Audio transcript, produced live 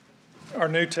Our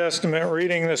New Testament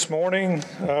reading this morning,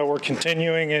 we're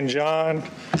continuing in John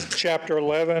chapter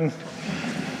 11,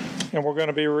 and we're going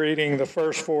to be reading the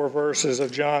first 4 verses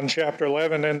of John chapter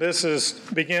 11, and this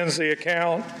begins the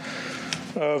account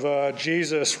of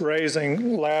Jesus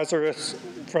raising Lazarus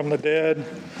from the dead,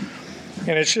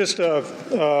 and it's just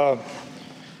a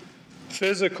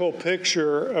physical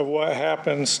picture of what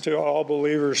happens to all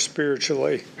believers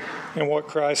spiritually and what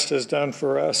Christ has done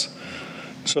for us.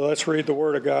 So let's read the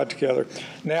Word of God together.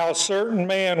 Now a certain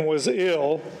man was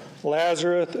ill,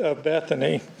 Lazarus of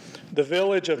Bethany, the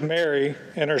village of Mary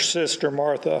and her sister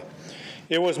Martha.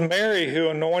 It was Mary who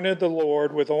anointed the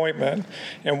Lord with ointment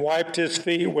and wiped his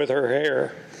feet with her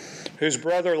hair, whose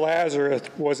brother Lazarus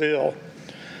was ill.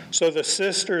 So the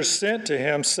sisters sent to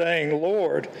him, saying,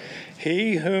 Lord,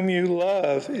 he whom you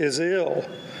love is ill.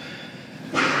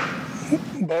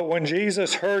 But when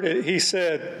Jesus heard it, he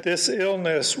said, This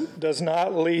illness does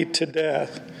not lead to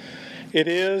death. It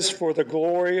is for the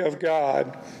glory of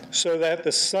God, so that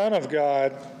the Son of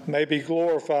God may be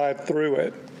glorified through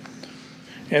it.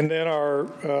 And then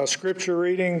our scripture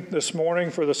reading this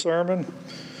morning for the sermon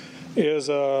is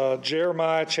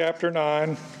Jeremiah chapter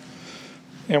 9,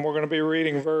 and we're going to be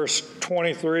reading verse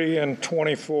 23 and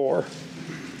 24.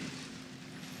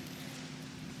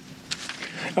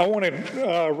 I want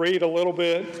to read a little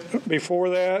bit before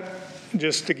that,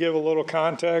 just to give a little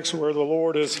context where the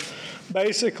Lord is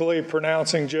basically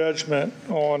pronouncing judgment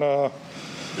on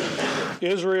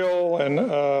Israel.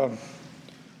 And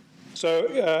so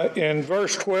in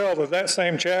verse 12 of that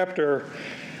same chapter,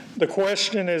 the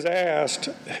question is asked,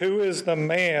 who is the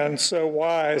man so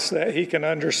wise that he can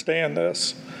understand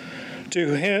this?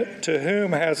 To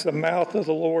whom has the mouth of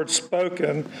the Lord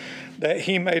spoken that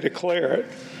he may declare it?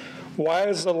 Why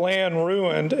is the land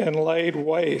ruined and laid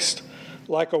waste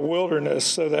like a wilderness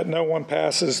so that no one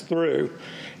passes through?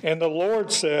 And the Lord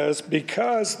says,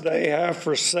 because they have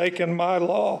forsaken my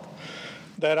law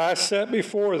that I set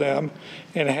before them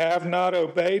and have not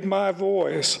obeyed my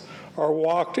voice or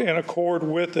walked in accord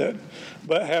with it,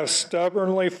 but have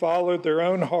stubbornly followed their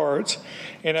own hearts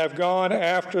and have gone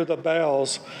after the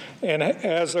Baals, and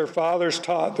as their fathers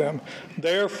taught them.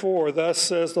 Therefore, thus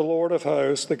says the Lord of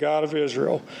hosts, the God of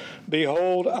Israel,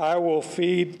 Behold, I will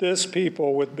feed this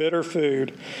people with bitter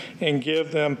food and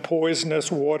give them poisonous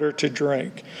water to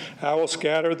drink. I will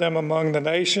scatter them among the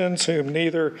nations whom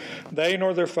neither they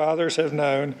nor their fathers have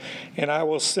known, and I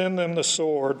will send them the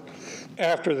sword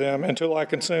after them until I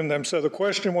consume them. So the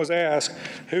question was asked,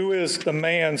 who is the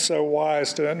man so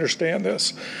wise to understand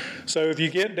this? So if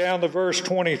you get down to verse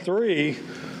 23,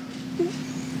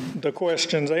 the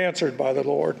question's answered by the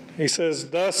Lord. He says,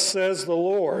 Thus says the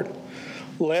Lord,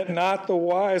 let not the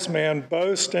wise man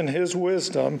boast in his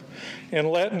wisdom,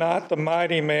 and let not the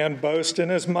mighty man boast in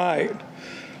his might.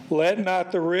 Let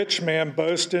not the rich man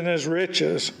boast in his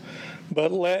riches,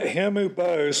 but let him who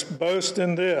boasts boast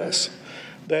in this,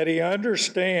 that he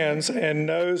understands and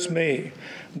knows me,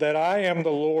 that I am the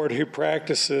Lord who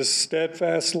practices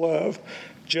steadfast love,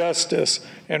 justice,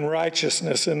 and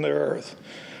righteousness in the earth.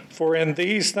 For in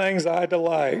these things I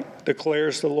delight,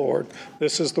 declares the Lord.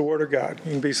 This is the word of God.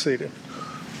 You can be seated.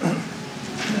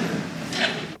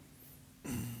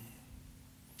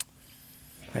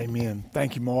 Amen.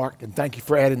 Thank you, Mark, and thank you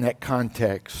for adding that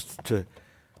context to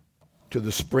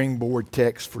the springboard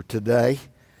text for today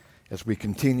as we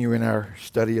continue in our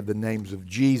study of the names of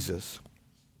Jesus.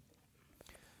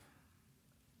 I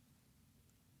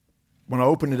want to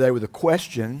open today with a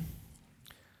question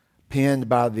penned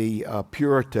by the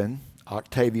Puritan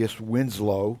Octavius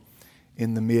Winslow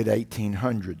in the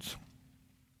mid-1800s.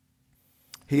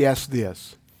 He asked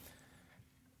this: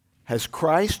 Has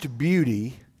Christ's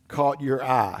beauty caught your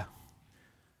eye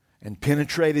and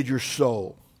penetrated your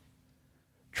soul,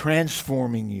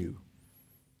 transforming you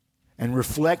and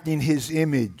reflecting His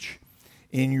image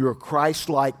in your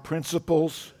Christ-like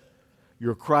principles,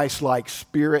 your Christ-like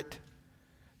spirit,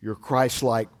 your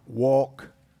Christ-like walk,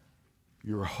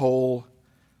 your whole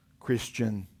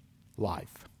Christian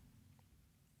life?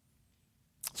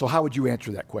 So how would you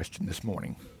answer that question this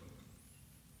morning?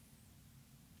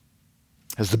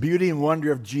 Has the beauty and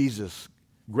wonder of Jesus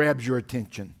grabbed your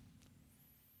attention,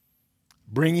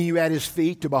 bringing you at His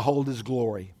feet to behold His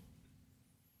glory?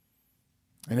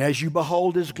 And as you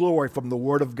behold His glory from the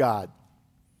Word of God,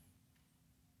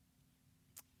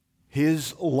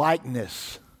 His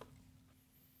likeness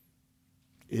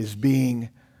is being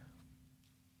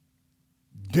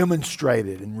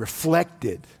demonstrated and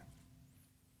reflected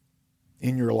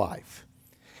in your life.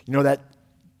 You know,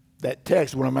 that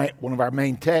text, one of our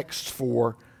main texts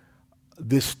for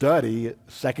this study,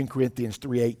 2 Corinthians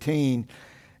 3:18,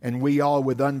 And we all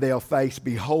with unveiled face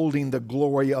beholding the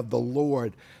glory of the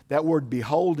Lord. That word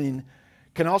beholding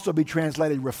can also be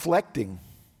translated reflecting.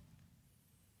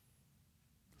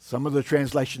 Some of the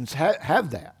translations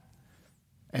have that.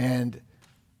 And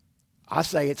I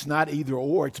say it's not either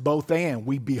or, it's both and.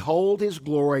 We behold his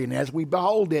glory, and as we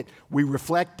behold it, we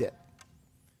reflect it.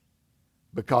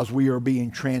 Because we are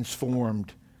being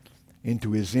transformed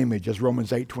into his image. As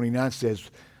Romans 8:29 says,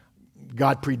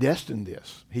 God predestined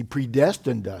this. He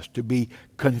predestined us to be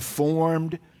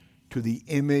conformed to the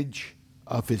image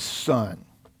of his Son.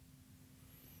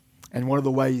 And one of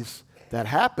the ways that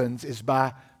happens is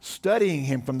by studying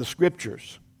him from the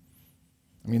Scriptures.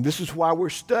 I mean, this is why we're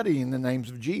studying the names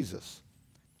of Jesus.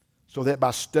 So that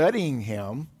by studying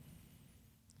him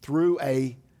through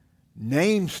a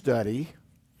name study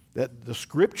that the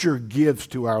Scripture gives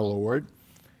to our Lord,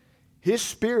 his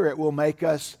Spirit will make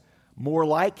us more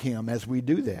like him as we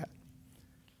do that.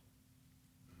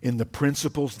 In the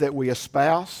principles that we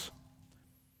espouse,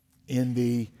 in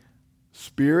the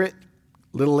spirit,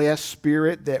 little s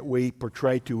spirit that we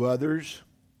portray to others,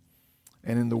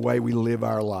 and in the way we live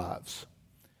our lives.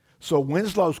 So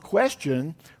Winslow's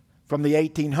question from the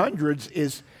 1800s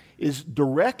is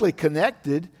directly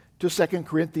connected to 2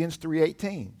 Corinthians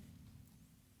 3:18.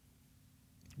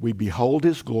 We behold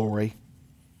his glory,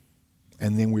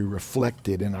 and then we reflect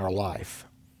it in our life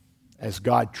as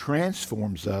God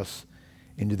transforms us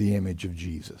into the image of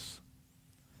Jesus.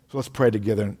 So let's pray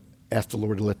together and ask the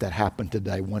Lord to let that happen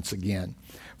today once again.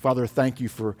 Father, thank you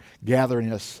for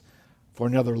gathering us for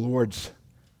another Lord's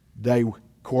Day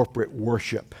corporate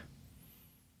worship.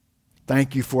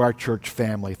 Thank you for our church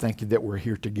family. Thank you that we're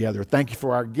here together. Thank you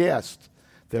for our guests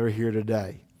that are here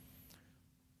today.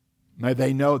 May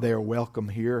they know they are welcome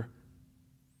here.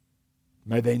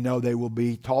 May they know they will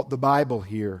be taught the Bible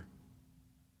here.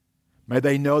 May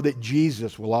they know that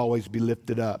Jesus will always be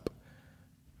lifted up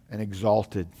and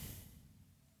exalted.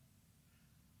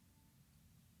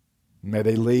 May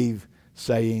they leave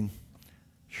saying,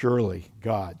 surely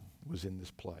God was in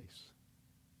this place.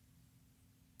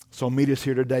 So meet us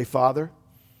here today, Father,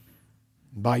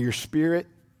 by your Spirit,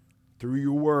 through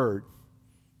your word,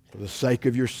 for the sake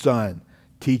of your Son.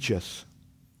 Teach us.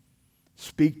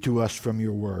 Speak to us from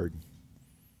your word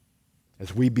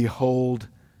as we behold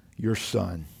your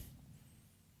Son.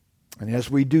 And as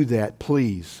we do that,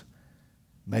 please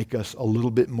make us a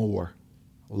little bit more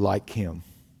like him.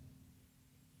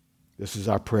 This is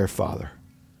our prayer, Father,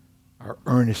 our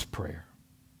earnest prayer.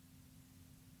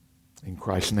 In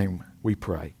Christ's name we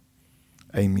pray.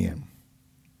 Amen.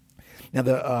 Now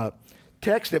the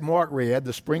text that Mark read,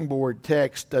 the springboard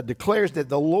text, declares that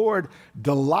the Lord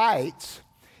delights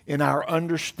in our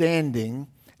understanding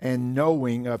and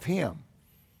knowing of him.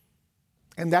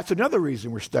 And that's another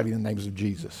reason we're studying the names of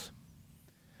Jesus.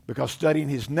 Because studying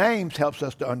his names helps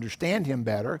us to understand him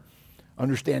better,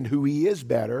 understand who he is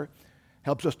better,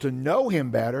 helps us to know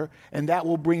him better, and that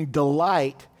will bring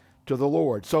delight to the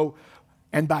Lord. So,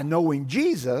 and by knowing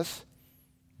Jesus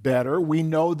better, we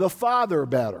know the Father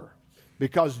better,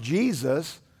 because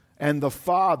Jesus and the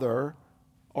Father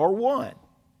are one.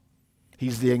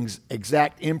 He's the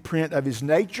exact imprint of his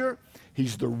nature.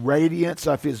 He's the radiance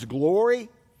of his glory.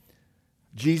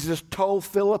 Jesus told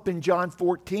Philip in John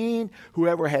 14,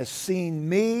 whoever has seen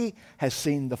me has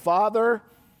seen the Father.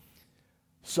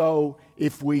 So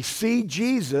if we see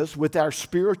Jesus with our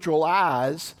spiritual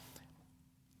eyes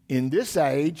in this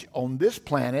age, on this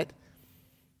planet,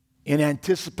 in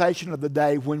anticipation of the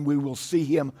day when we will see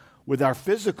him with our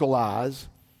physical eyes,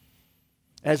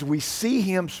 as we see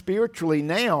him spiritually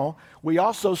now, we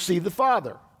also see the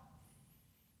Father.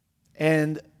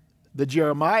 And the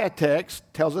Jeremiah text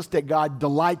tells us that God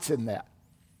delights in that.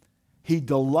 He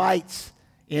delights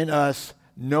in us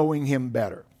knowing him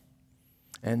better.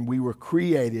 And we were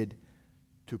created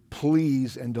to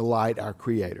please and delight our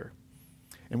Creator.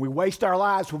 And we waste our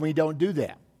lives when we don't do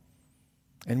that.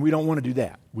 And we don't want to do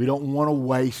that. We don't want to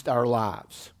waste our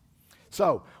lives.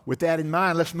 So, with that in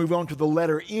mind, let's move on to the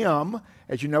letter M.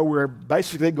 As you know, we're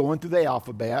basically going through the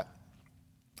alphabet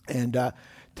and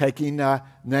taking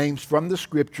names from the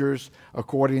Scriptures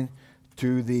according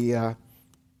to the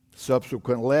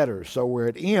subsequent letters. So we're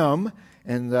at M,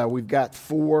 and we've got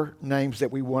 4 names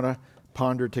that we want to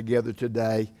ponder together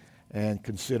today and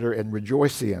consider and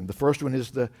rejoice in. The first one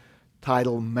is the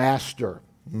title Master.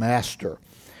 Master.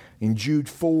 In Jude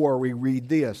 4, we read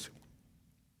this: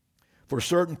 "For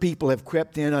certain people have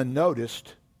crept in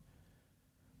unnoticed,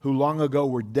 who long ago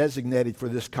were designated for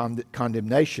this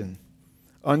condemnation,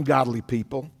 ungodly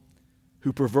people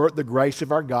who pervert the grace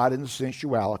of our God into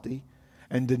sensuality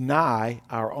and deny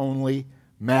our only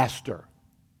Master."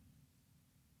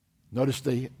 Notice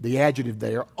the adjective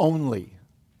there, only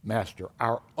master.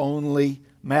 Our only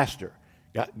master.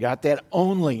 Got that?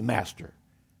 Only master.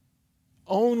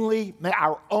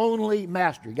 Our only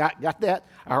master. Got that?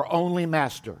 Our only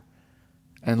master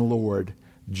and Lord,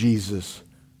 Jesus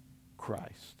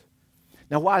Christ.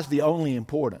 Now, why is the only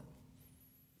important?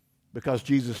 Because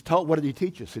Jesus told, what did he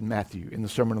teach us in Matthew, in the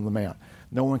Sermon on the Mount?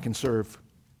 No one can serve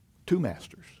two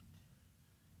masters.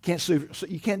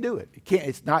 You can't do it.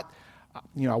 It's not,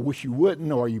 I wish you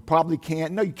wouldn't, or you probably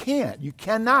can't. No, you can't. You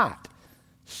cannot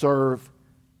serve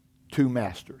two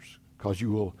masters, because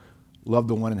you will love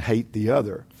the one and hate the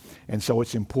other. And so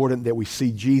it's important that we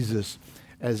see Jesus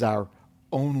as our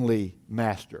only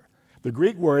master. The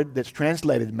Greek word that's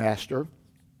translated master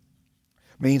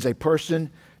means a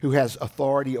person who has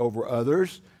authority over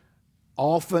others,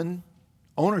 often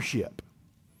ownership.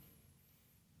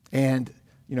 And,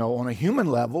 on a human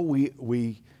level,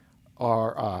 we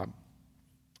are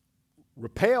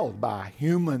repelled by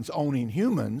humans owning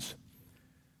humans,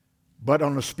 but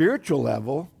on a spiritual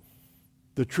level,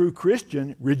 the true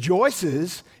Christian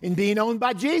rejoices in being owned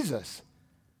by Jesus,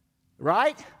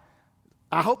 right?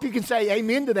 I hope you can say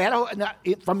amen to that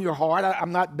from your heart.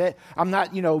 I'm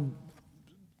not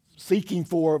seeking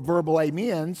for verbal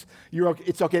amens.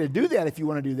 It's okay to do that if you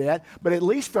want to do that, but at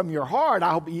least from your heart,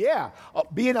 I hope,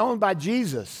 being owned by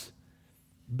Jesus,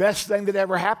 best thing that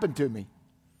ever happened to me.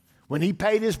 When he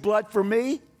paid his blood for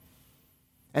me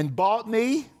and bought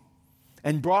me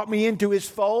and brought me into his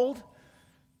fold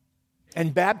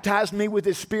and baptized me with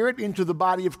his Spirit into the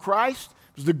body of Christ,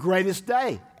 it was the greatest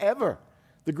day ever,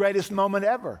 the greatest moment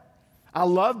ever. I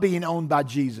love being owned by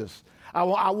Jesus. I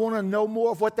want to know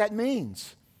more of what that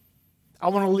means. I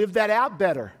want to live that out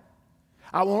better.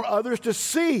 I want others to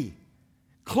see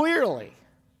clearly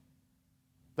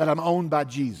that I'm owned by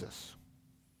Jesus.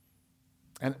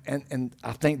 And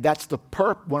I think that's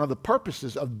one of the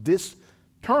purposes of this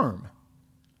term.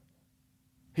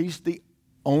 He's the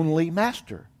only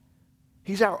master.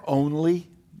 He's our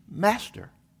only master.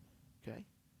 Okay?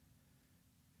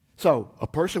 So, a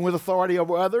person with authority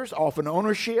over others, often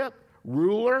ownership,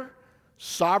 ruler,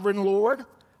 sovereign Lord,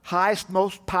 highest,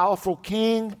 most powerful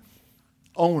king,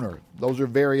 owner. Those are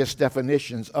various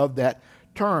definitions of that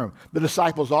term. The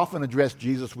disciples often address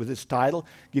Jesus with this title.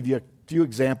 Give you a few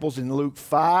examples in Luke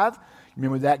 5.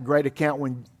 Remember that great account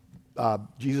when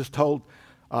Jesus told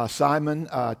Simon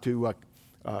to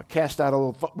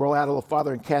roll out a little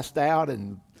farther and cast out,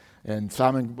 and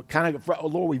Simon kind of, oh,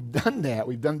 Lord, we've done that.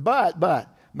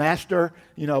 But Master,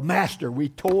 we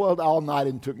toiled all night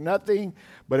and took nothing,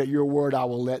 but at your word I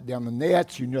will let down the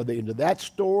nets. You know the end of that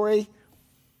story.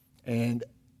 And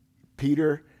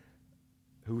Peter,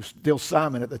 who was still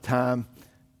Simon at the time,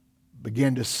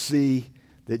 began to see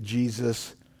that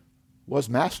Jesus was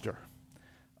master.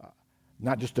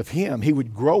 Not just of him, he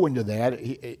would grow into that.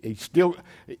 He still,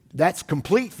 that's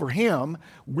complete for him.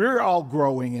 We're all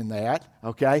growing in that,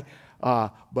 okay?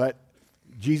 But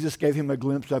Jesus gave him a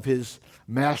glimpse of his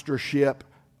mastership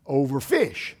over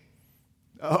fish,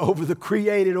 over the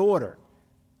created order,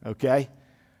 okay?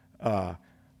 Not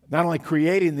only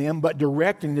creating them, but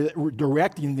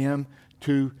directing them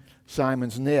to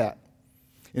Simon's net.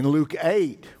 In Luke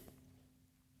 8,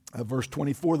 verse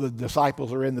 24, the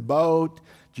disciples are in the boat.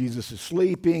 Jesus is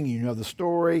sleeping. You know the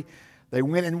story. They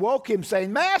went and woke him,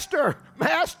 saying, Master,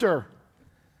 Master,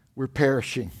 we're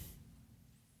perishing.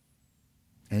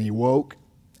 And he woke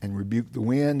and rebuked the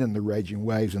wind and the raging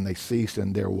waves, and they ceased,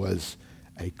 and there was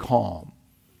a calm.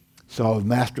 So the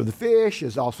master of the fish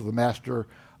is also the master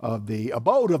of the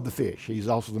abode of the fish. He's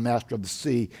also the master of the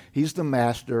sea. He's the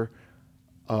master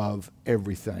of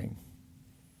everything,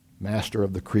 master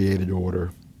of the created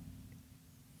order.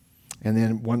 And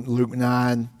then Luke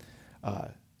 9,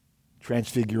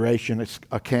 transfiguration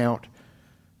account,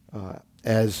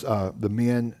 as the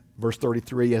men, verse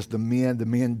 33, as the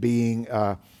men being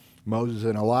Moses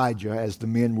and Elijah, as the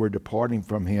men were departing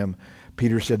from him,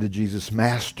 Peter said to Jesus,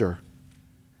 Master,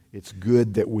 it's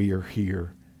good that we are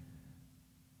here.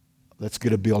 Let's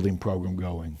get a building program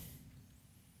going.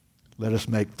 Let us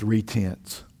make 3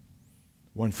 tents.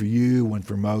 One for you, one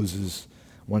for Moses,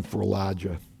 one for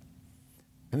Elijah.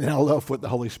 And then I love what the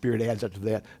Holy Spirit adds after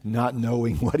that, not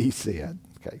knowing what he said.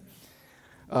 Okay,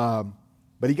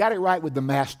 but he got it right with the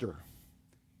master.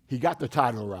 He got the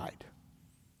title right.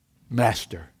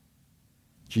 Master.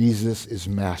 Jesus is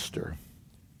master.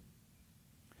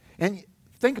 And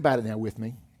think about it now with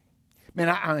me. Man,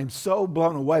 I'm so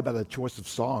blown away by the choice of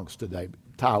songs today.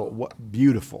 Tyler, what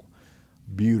beautiful,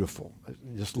 beautiful. It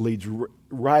just leads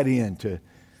right into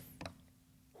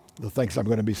the things I'm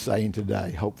going to be saying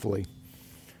today, hopefully.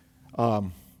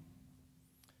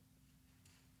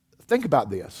 Think about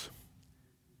this.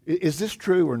 Is this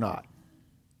true or not?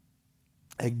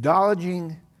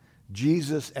 Acknowledging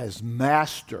Jesus as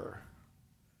master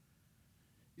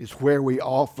is where we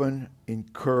often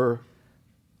incur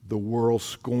the world's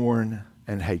scorn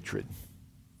and hatred.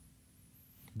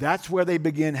 That's where they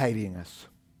begin hating us.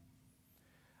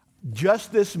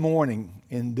 Just this morning,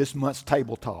 in this month's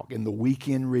table talk, in the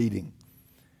weekend reading,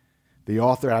 the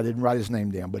author, I didn't write his name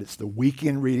down, but it's the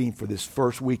weekend reading for this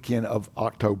first weekend of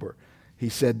October. He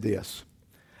said this: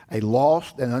 a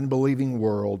lost and unbelieving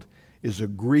world is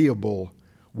agreeable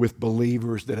with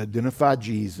believers that identify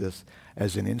Jesus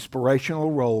as an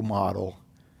inspirational role model,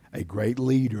 a great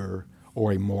leader,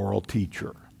 or a moral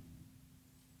teacher.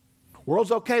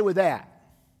 World's okay with that.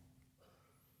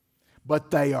 But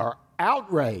they are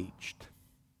outraged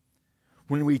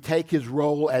when we take his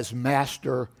role as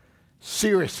master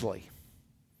seriously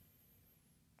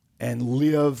and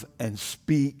live and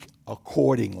speak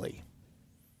accordingly.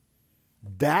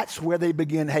 That's where they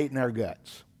begin hating our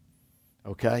guts.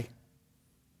 Okay?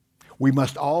 We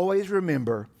must always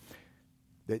remember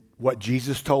that what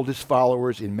Jesus told his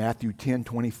followers in Matthew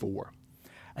 10:24.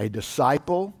 A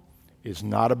disciple is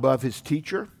not above his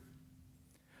teacher,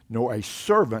 nor a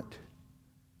servant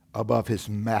above his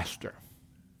master.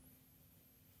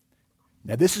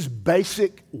 Now, this is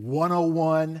basic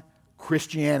 101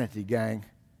 Christianity, gang.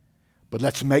 But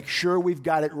let's make sure we've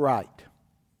got it right.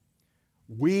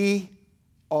 We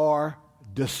are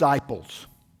disciples.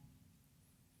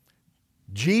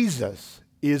 Jesus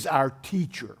is our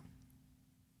teacher.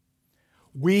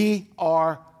 We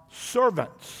are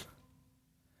servants.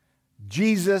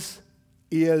 Jesus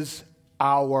is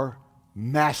our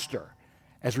master.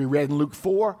 As we read in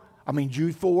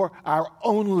Jude 4, our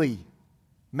only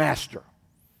master.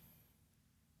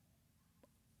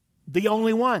 The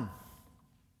only one.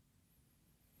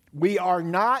 We are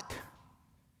not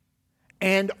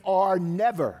and are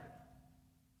never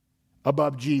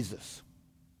above Jesus.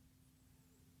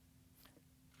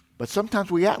 But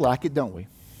sometimes we act like it, don't we?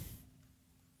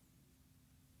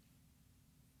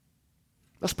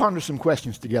 Let's ponder some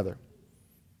questions together.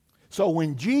 So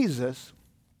when Jesus,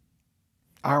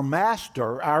 our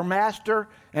master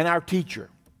and our teacher,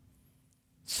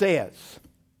 says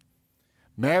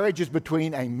marriage is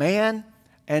between a man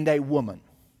and a woman,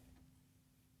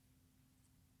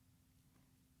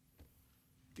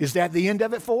 is that the end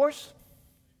of it for us?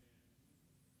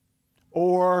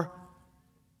 Or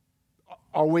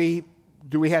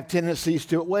do we have tendencies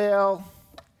to, well,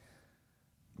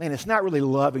 man, it's not really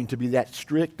loving to be that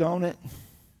strict on it?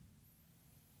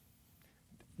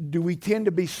 Do we tend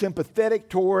to be sympathetic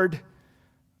toward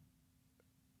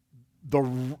the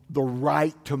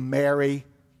right to marry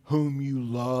whom you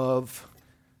love?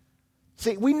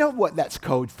 See, we know what that's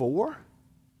code for.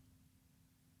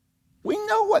 We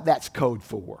know what that's code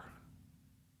for.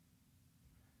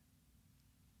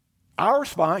 Our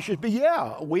response should be,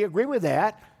 yeah, we agree with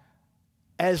that,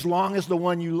 as long as the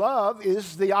one you love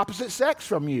is the opposite sex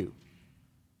from you.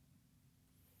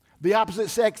 The opposite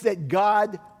sex that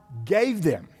God gave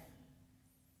them.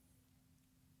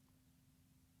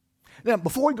 Now,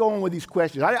 before we go on with these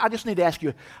questions, I just need to ask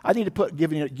you, I need to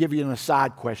give you an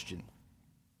aside question.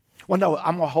 Well, no,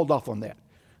 I'm going to hold off on that,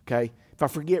 okay? If I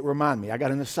forget, remind me. I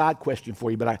got an aside question for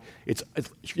you, but it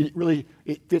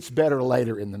fits better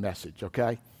later in the message,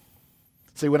 okay?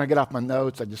 See, when I get off my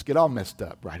notes, I just get all messed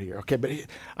up right here, okay? But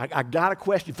I got a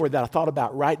question for you that I thought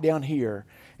about right down here,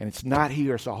 and it's not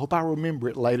here, so I hope I remember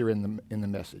it later in the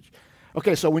message.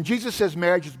 Okay, so when Jesus says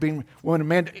marriage is being woman and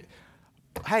man,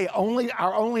 hey,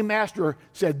 our only master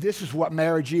said this is what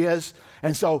marriage is,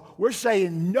 and so we're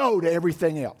saying no to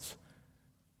everything else.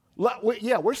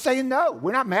 We're saying no.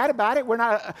 We're not mad about it.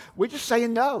 We're just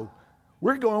saying no.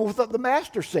 We're going with what the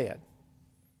master said.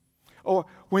 Or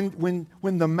when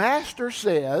the master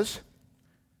says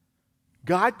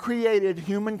God created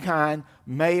humankind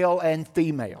male and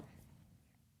female,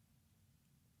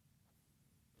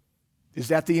 is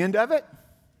that the end of it?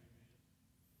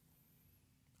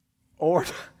 Or,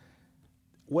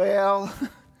 well,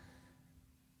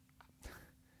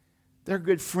 they're a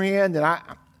good friend,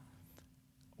 and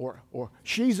or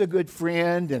she's a good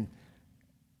friend,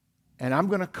 and I'm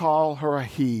going to call her a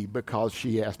he because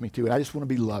she asked me to, and I just want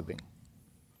to be loving.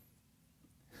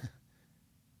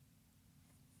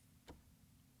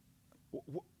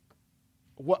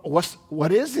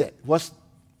 What is it? What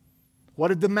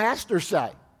did the master say?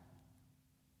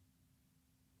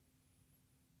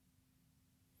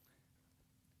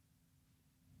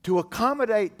 To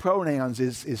accommodate pronouns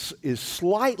is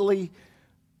slightly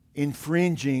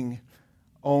infringing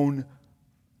on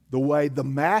the way the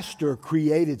master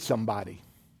created somebody.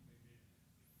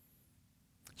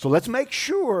 So let's make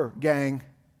sure, gang,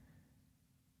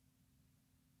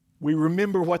 we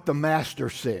remember what the Master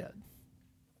said.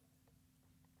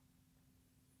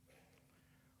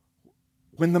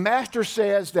 When the Master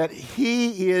says that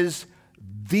he is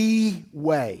the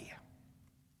way,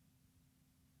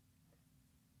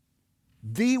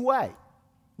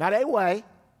 not a way,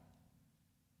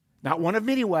 not one of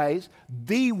many ways,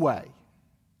 the way.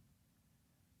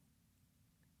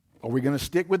 Are we going to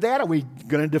stick with that? Are we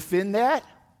going to defend that?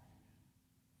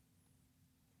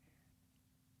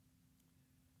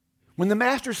 When the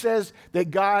Master says that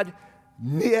God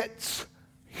knits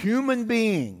human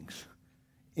beings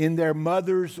in their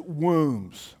mother's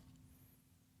wombs,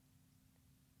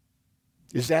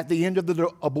 is that the end of the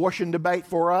abortion debate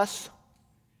for us?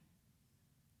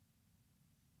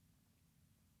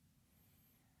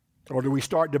 Or do we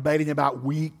start debating about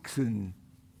weeks and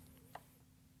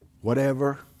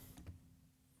whatever?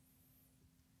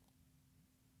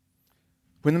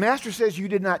 When the Master says, you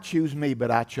did not choose me,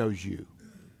 but I chose you.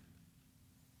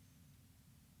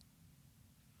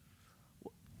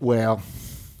 Well,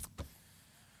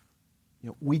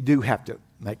 we do have to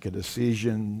make a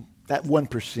decision. That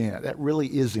 1%, that really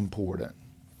is important.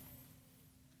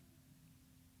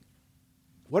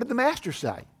 What did the Master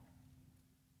say?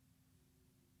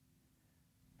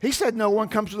 He said no one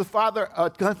comes to the Father,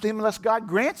 comes to him unless God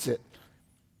grants it.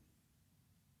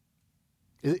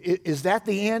 Is that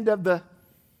the end of the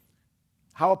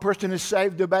how a person is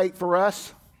saved debate for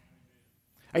us?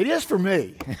 It is for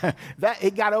me.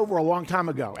 It got over a long time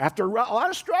ago. After a lot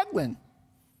of struggling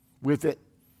with it,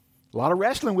 a lot of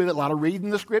wrestling with it, a lot of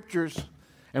reading the scriptures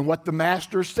and what the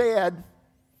Master said.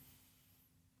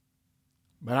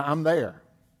 But I'm there.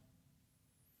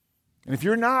 And if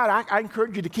you're not, I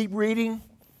encourage you to keep reading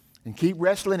and keep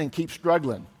wrestling and keep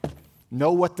struggling.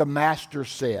 Know what the Master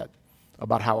said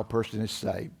about how a person is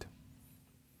saved.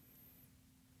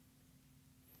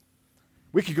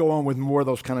 We could go on with more of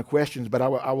those kind of questions, but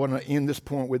I want to end this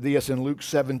point with this. In Luke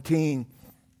 17,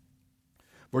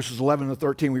 verses 11 to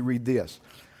 13, we read this.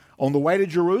 On the way to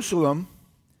Jerusalem,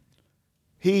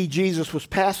 Jesus, was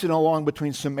passing along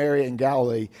between Samaria and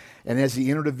Galilee, and as he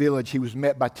entered a village, he was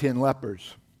met by 10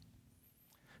 lepers,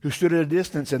 who stood at a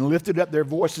distance and lifted up their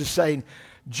voices, saying,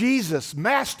 Jesus,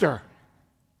 Master,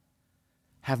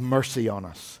 have mercy on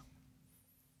us.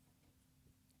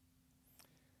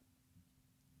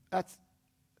 That's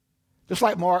just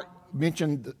like Mark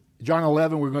mentioned, John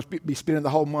 11, we're going to be spending the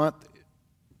whole month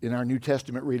in our New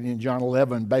Testament reading in John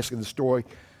 11, basically the story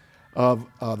of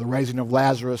the raising of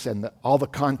Lazarus and all the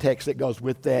context that goes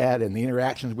with that and the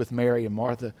interactions with Mary and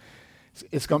Martha.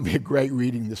 It's going to be a great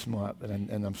reading this month,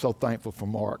 and I'm so thankful for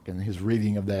Mark and his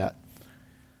reading of that.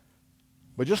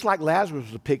 But just like Lazarus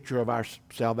was a picture of our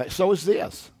salvation, so is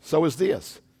this. So is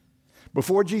this.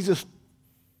 Before Jesus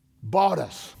bought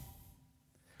us,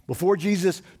 before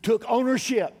Jesus took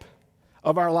ownership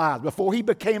of our lives, before he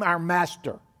became our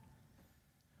master,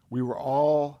 we were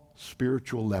all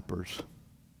spiritual lepers.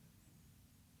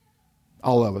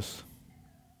 All of us.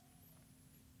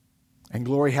 And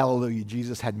glory, hallelujah,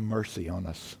 Jesus had mercy on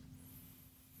us.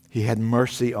 He had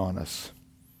mercy on us.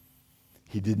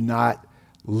 He did not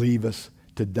leave us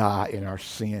to die in our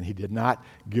sin. He did not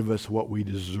give us what we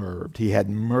deserved. He had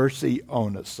mercy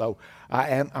on us. So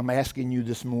I'm asking you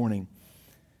this morning,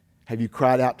 have you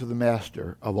cried out to the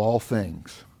Master of all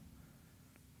things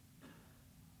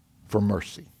for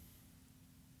mercy?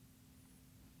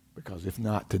 Because if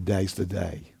not, today's the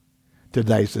day.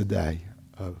 Today's the day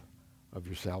of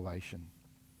your salvation.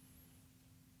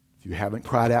 If you haven't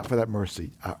cried out for that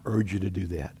mercy, I urge you to do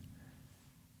that.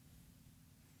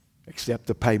 Accept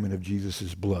the payment of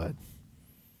Jesus' blood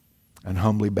and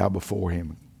humbly bow before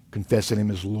him, confessing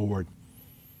him as Lord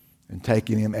and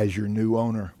taking him as your new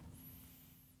owner,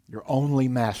 your only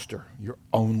master,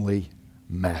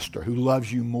 who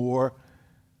loves you more,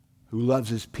 who loves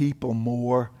his people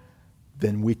more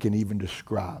than we can even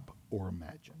describe or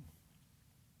imagine.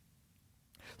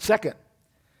 Second,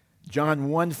 John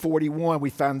 1:41, we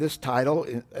found this title.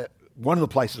 One of the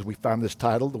places we found this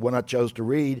title, the one I chose to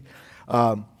read.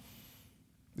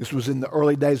 This was in the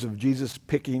early days of Jesus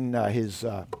picking his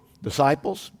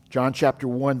disciples. John chapter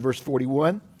 1, verse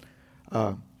 41.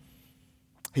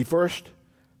 He first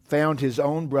found his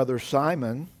own brother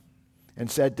Simon and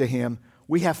said to him,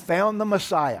 "We have found the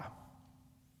Messiah,"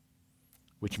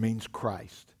 which means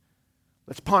Christ.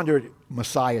 Let's ponder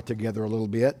Messiah together a little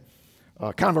bit.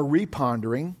 Kind of a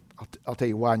repondering. I'll tell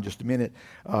you why in just a minute.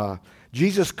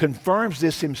 Jesus confirms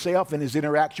this himself in his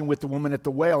interaction with the woman at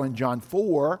the well in John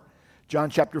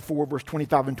chapter 4, verse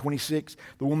 25 and 26.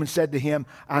 The woman said to him,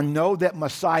 "I know that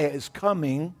Messiah is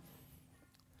coming."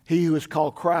 he who is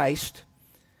called Christ,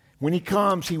 when he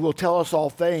comes, he will tell us all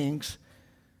things.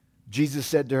 Jesus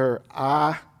said to her,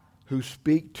 I who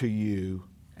speak to you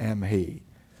am he.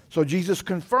 So Jesus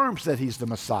confirms that he's the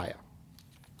Messiah.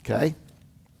 Okay?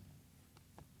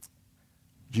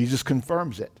 Jesus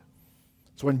confirms it.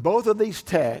 So in both of these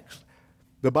texts,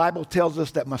 the Bible tells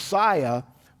us that Messiah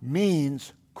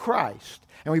means Christ.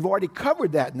 And we've already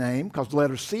covered that name because the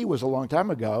letter C was a long time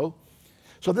ago.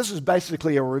 So this is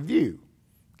basically a review.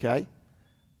 Okay?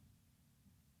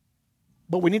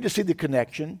 But we need to see the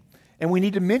connection, and we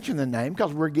need to mention the name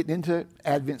because we're getting into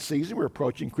Advent season. We're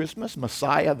approaching Christmas.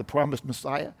 Messiah, the promised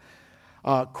Messiah.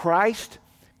 Christ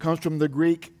comes from the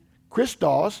Greek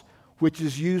Christos, which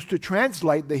is used to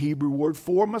translate the Hebrew word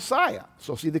for Messiah.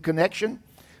 So see the connection,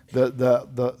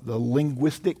 the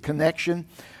linguistic connection.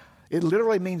 It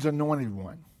literally means anointed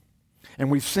one.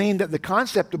 And we've seen that the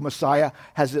concept of Messiah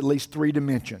has at least three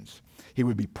dimensions. He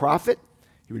would be prophet,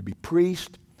 he would be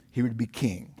priest, he would be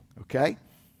king. Okay?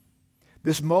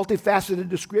 This multifaceted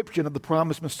description of the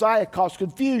promised Messiah caused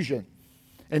confusion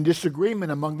and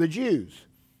disagreement among the Jews.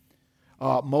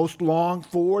 Most longed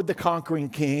for the conquering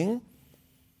king,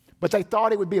 but they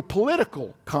thought it would be a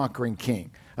political conquering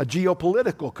king, a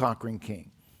geopolitical conquering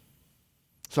king.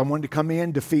 Someone to come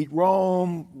in, defeat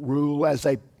Rome, rule as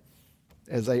a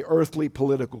earthly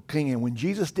political king. And when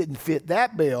Jesus didn't fit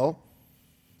that bill,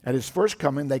 at his first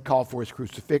coming, they called for his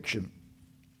crucifixion.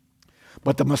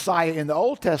 But the Messiah in the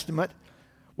Old Testament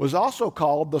was also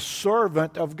called the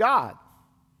servant of God,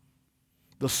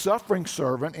 the suffering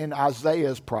servant in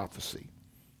Isaiah's prophecy,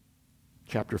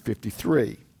 chapter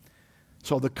 53.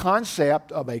 So the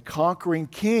concept of a conquering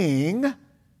king,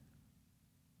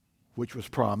 which was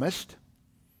promised,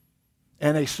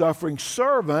 and a suffering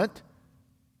servant,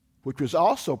 which was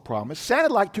also promised,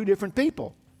 sounded like two different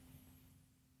people.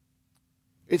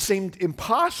 It seemed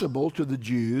impossible to the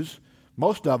Jews,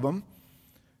 most of them,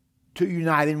 to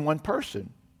unite in one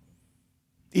person.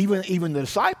 Even the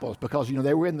disciples, because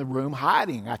they were in the room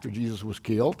hiding after Jesus was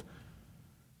killed.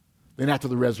 Then after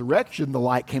the resurrection, the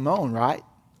light came on, right?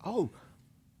 Oh,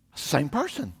 same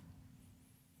person.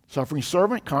 Suffering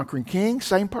servant, conquering king,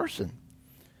 same person.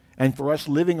 And for us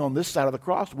living on this side of the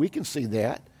cross, we can see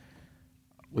that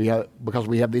because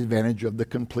we have the advantage of the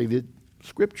completed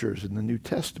scriptures in the New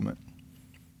Testament.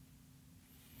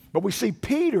 But we see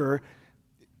Peter's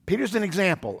an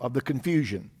example of the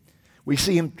confusion. We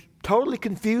see him totally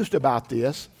confused about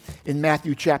this in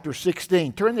Matthew chapter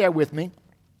 16. Turn there with me.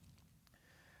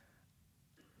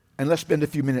 And let's spend a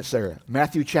few minutes there.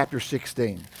 Matthew chapter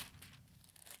 16.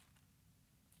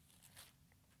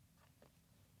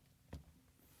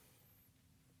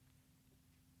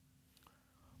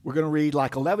 We're going to read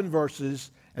like 11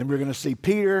 verses, and we're going to see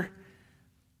Peter's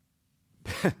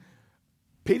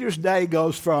day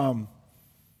goes from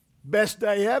best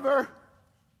day ever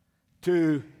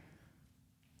to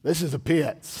this is a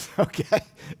pits, okay,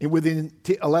 within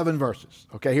 11 verses.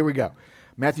 Okay, here we go.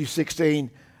 Matthew 16,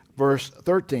 verse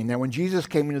 13. Now, when Jesus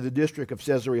came into the district of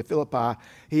Caesarea Philippi,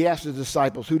 he asked his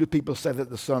disciples, who do people say that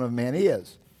the Son of Man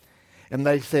is? And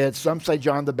they said, some say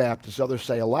John the Baptist, others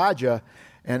say Elijah,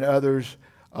 and others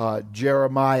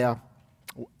Jeremiah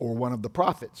or one of the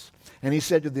prophets. And he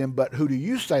said to them, but who do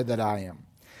you say that I am?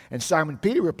 And Simon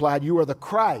Peter replied, you are the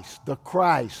Christ.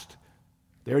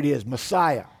 There it is,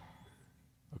 Messiah.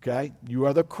 Okay? You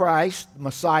are the Christ,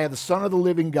 Messiah, the Son of the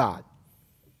living God.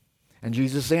 And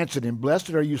Jesus answered him, blessed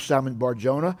are you, Simon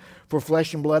Bar-Jonah, for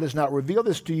flesh and blood has not revealed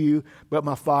this to you, but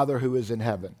my Father who is in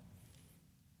heaven.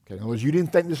 Okay, in other words, you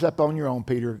didn't think this up on your own,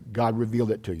 Peter. God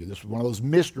revealed it to you. This was one of those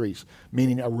mysteries,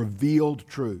 meaning a revealed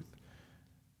truth.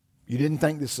 You didn't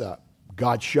think this up.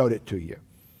 God showed it to you.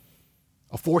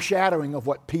 A foreshadowing of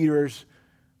what Peter's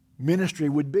ministry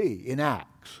would be in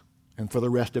Acts and for the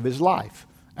rest of his life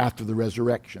after the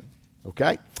resurrection.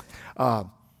 Okay? And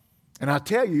I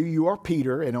tell you, you are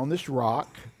Peter, and on this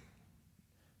rock,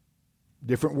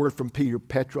 different word from Peter,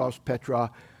 Petros,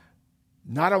 Petra,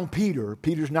 not on Peter.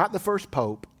 Peter's not the first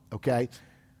pope, okay?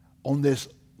 On this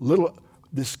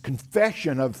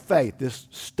confession of faith, this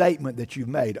statement that you've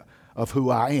made of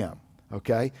who I am,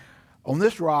 okay? On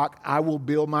this rock, I will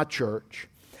build my church,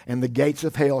 and the gates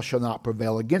of hell shall not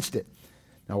prevail against it.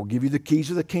 I will give you the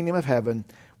keys of the kingdom of heaven.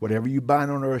 Whatever you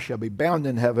bind on earth shall be bound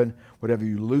in heaven. Whatever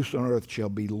you loose on earth shall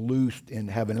be loosed in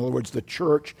heaven. In other words, the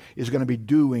church is going to be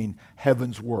doing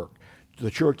heaven's work.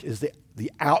 The church is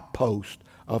the outpost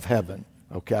of heaven,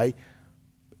 okay?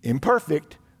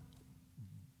 Imperfect,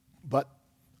 but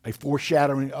a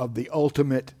foreshadowing of the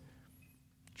ultimate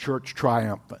church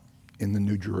triumphant in the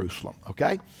New Jerusalem,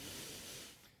 okay?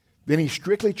 Then he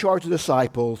strictly charged the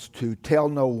disciples to tell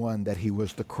no one that he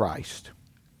was the Christ.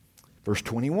 Verse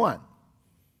 21.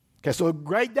 Okay, so a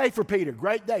great day for Peter.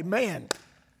 Great day. Man,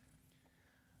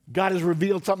 God has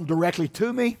revealed something directly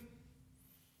to me.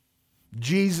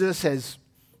 Jesus has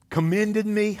commended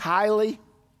me highly.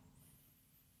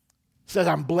 Says,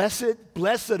 I'm blessed.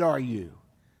 Blessed are you,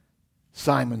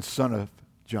 Simon, son of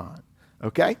John.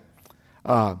 Okay?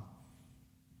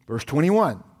 Verse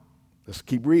 21. Let's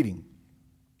keep reading.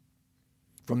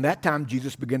 From that time,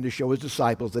 Jesus began to show his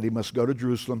disciples that he must go to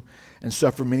Jerusalem and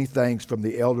suffer many things from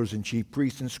the elders and chief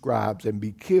priests and scribes and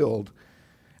be killed,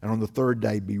 and on the third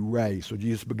day be raised. So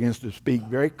Jesus begins to speak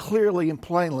very clearly and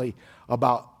plainly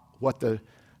about what the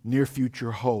near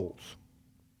future holds.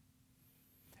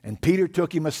 And Peter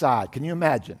took him aside. Can you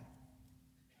imagine?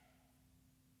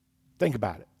 Think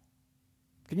about it.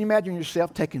 Can you imagine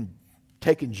yourself taking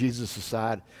Jesus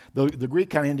aside? The Greek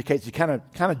kind of indicates he kind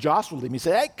of jostled him. He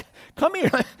said, "Hey, come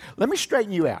here. Let me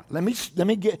straighten you out. Let me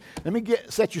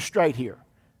set you straight here."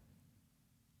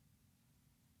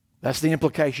 That's the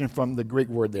implication from the Greek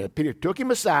word there. Peter took him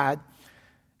aside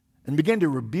and began to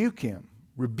rebuke him,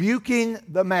 rebuking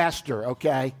the master.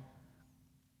 Okay.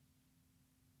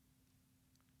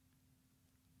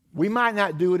 We might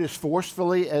not do it as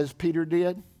forcefully as Peter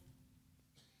did,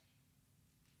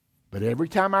 but every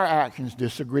time our actions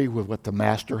disagree with what the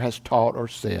master has taught or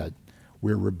said,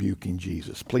 we're rebuking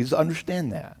Jesus. Please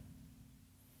understand that,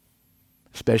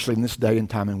 especially in this day and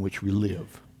time in which we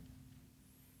live.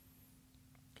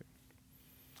 Okay.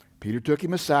 Peter took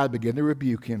him aside, began to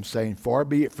rebuke him, saying, "Far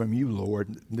be it from you,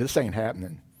 Lord. This ain't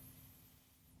happening.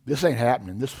 This ain't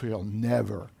happening. This will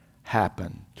never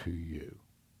happen to you."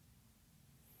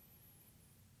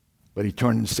 But he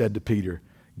turned and said to Peter,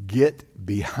 "Get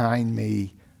behind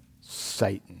me,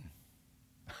 Satan."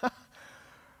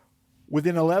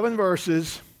 Within 11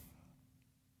 verses,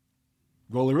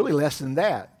 well, really less than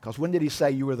that, because when did he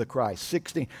say you were the Christ?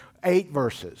 16, 8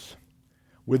 verses.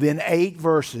 Within 8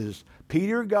 verses,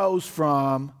 Peter goes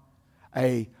from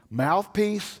a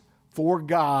mouthpiece for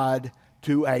God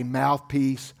to a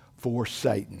mouthpiece for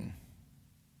Satan.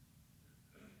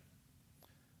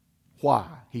 Why?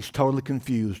 He's totally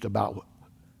confused about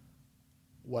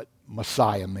what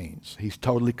Messiah means. He's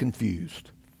totally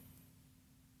confused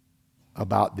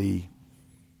about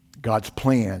God's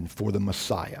plan for the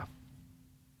Messiah.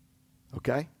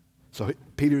 Okay? So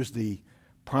Peter's the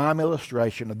prime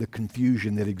illustration of the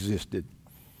confusion that existed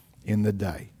in the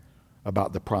day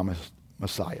about the promised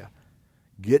Messiah.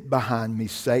 "Get behind me,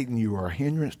 Satan. You are a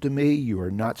hindrance to me. You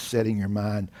are not setting your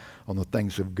mind on the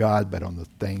things of God, but on the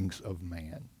things of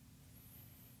man."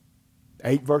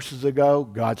 8 verses ago,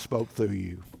 God spoke through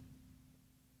you.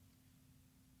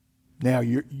 Now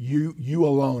you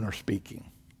alone are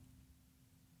speaking.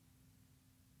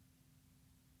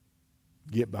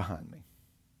 Get behind me.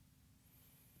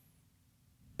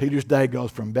 Peter's day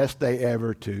goes from best day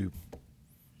ever to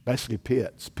basically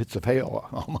pits of hell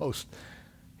almost.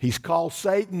 He's called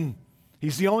Satan.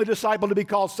 He's the only disciple to be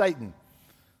called Satan.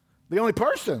 The only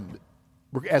person,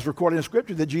 as recorded in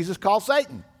Scripture, that Jesus called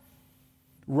Satan.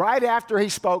 Right after he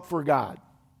spoke for God.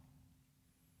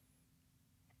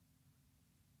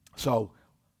 So,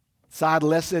 side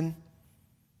lesson,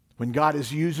 when God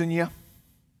is using you,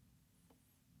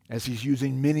 as he's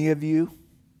using many of you,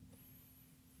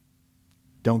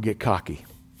 don't get cocky.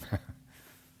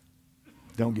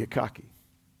 Don't get cocky.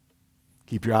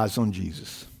 Keep your eyes on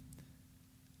Jesus.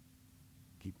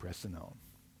 Keep pressing on.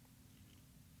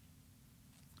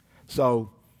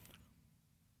 So,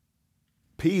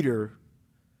 Peter,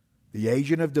 the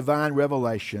agent of divine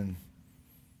revelation,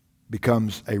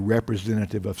 becomes a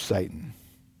representative of Satan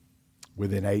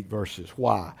within 8 verses.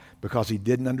 Why? Because he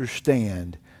didn't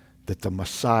understand that the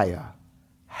Messiah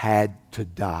had to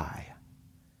die.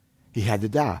 He had to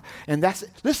die. And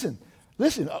listen,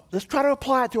 let's try to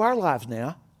apply it to our lives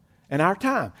now and our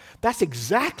time. That's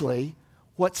exactly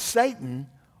what Satan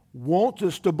wants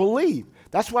us to believe.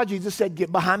 That's why Jesus said,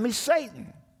 "Get behind me,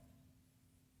 Satan."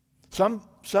 Some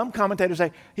commentators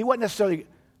say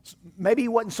maybe he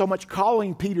wasn't so much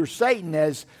calling Peter Satan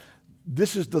as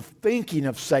this is the thinking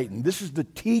of Satan. This is the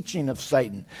teaching of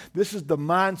Satan. This is the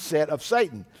mindset of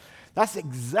Satan. That's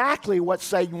exactly what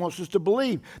Satan wants us to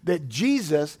believe, that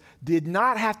Jesus did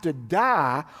not have to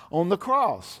die on the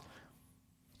cross.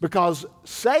 Because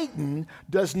Satan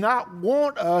does not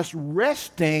want us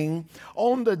resting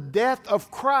on the death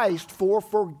of Christ for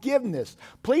forgiveness.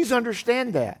 Please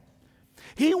understand that.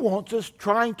 He wants us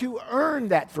trying to earn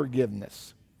that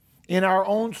forgiveness in our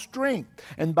own strength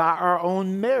and by our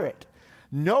own merit,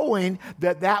 knowing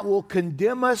that that will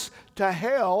condemn us to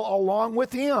hell along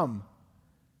with him.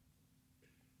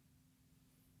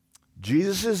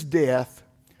 Jesus' death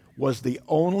was the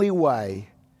only way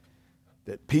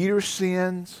that Peter's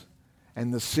sins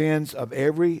and the sins of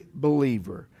every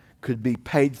believer could be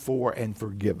paid for and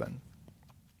forgiven.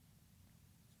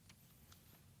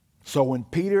 So when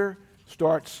Peter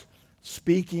starts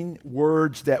speaking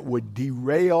words that would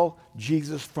derail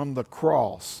Jesus from the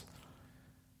cross,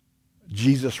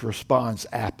 Jesus responds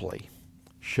aptly,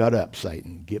 "Shut up,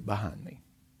 Satan. Get behind me.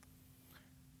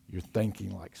 You're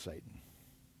thinking like Satan."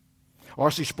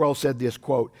 R.C. Sproul said this,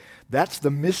 quote, "That's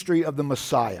the mystery of the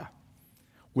Messiah,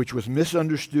 which was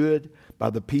misunderstood by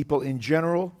the people in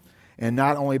general, and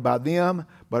not only by them,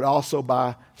 but also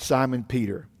by Simon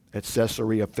Peter at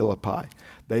Caesarea Philippi.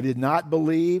 They did not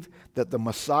believe that the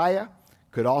Messiah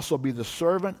could also be the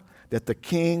servant, that the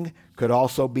king could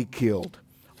also be killed.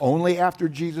 Only after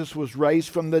Jesus was raised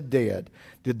from the dead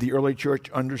did the early church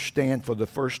understand for the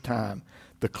first time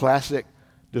the classic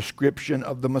description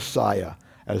of the Messiah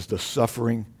as the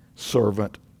suffering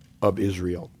servant of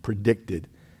Israel, predicted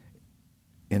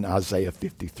in Isaiah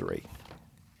 53.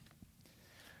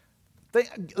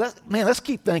 Let's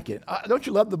keep thinking. Don't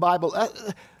you love the Bible?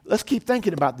 Let's keep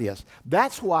thinking about this.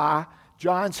 That's why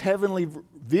John's heavenly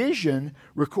vision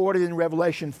recorded in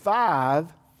Revelation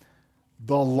 5,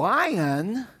 the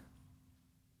lion,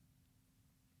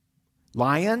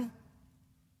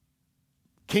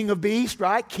 king of beasts,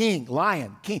 right? King,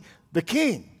 lion, king, the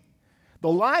king. The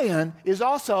lion is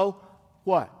also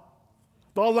what?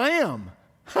 The lamb.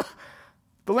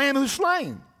 The lamb who's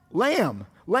slain. Lamb.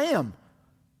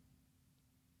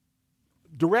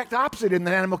 Direct opposite in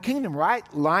the animal kingdom, right?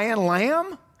 Lion,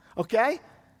 lamb. Okay?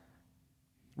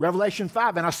 Revelation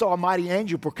 5, and I saw a mighty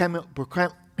angel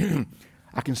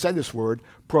I can say this word,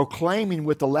 proclaiming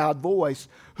with a loud voice,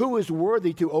 "Who is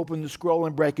worthy to open the scroll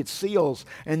and break its seals?"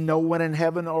 And no one in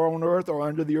heaven or on earth or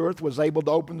under the earth was able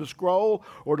to open the scroll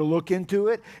or to look into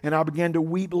it. And I began to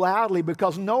weep loudly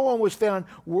because no one was found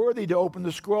worthy to open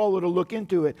the scroll or to look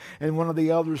into it. And one of the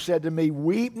elders said to me,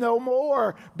 "Weep no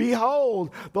more. Behold,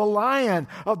 the Lion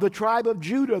of the tribe of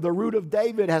Judah, the Root of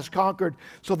David, has conquered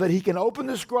so that he can open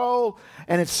the scroll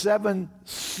and its 7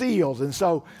 seals." And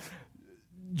so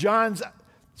John's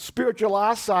spiritual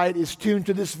eyesight is tuned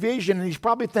to this vision, and he's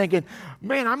probably thinking,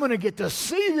 "Man, I'm going to get to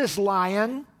see this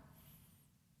lion."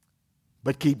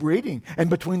 But keep reading. "And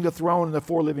between the throne and the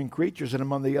 4 living creatures and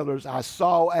among the others, I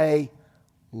saw a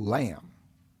lamb."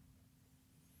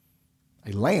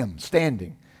 A lamb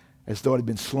standing as though it had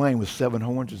been slain, with 7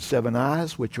 horns and 7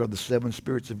 eyes, which are the 7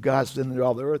 spirits of God sent into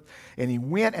all the earth. And he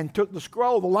went and took the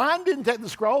scroll. The lion didn't take the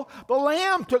scroll. The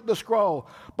lamb took the scroll.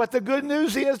 But the good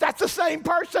news is that's the same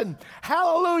person.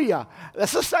 Hallelujah.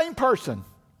 That's the same person.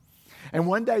 And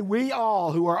one day we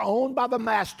all who are owned by the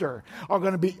master are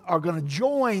going to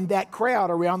join that crowd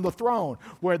around the throne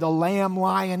where the lamb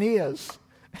lion is.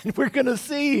 And we're going to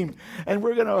see him, and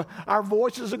our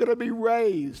voices are going to be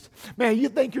raised. Man, you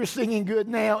think you're singing good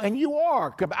now, and you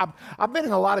are. I've been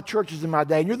in a lot of churches in my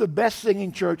day, and you're the best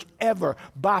singing church ever,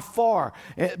 by far.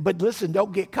 But listen,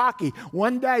 don't get cocky.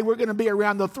 One day we're going to be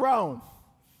around the throne.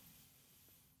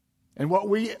 And what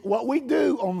we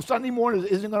do on Sunday mornings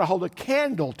isn't going to hold a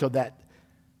candle to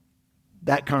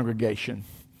that congregation.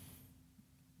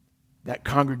 That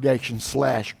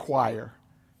congregation/choir.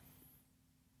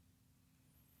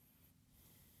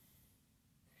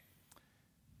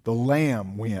 The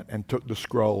Lamb went and took the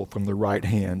scroll from the right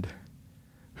hand,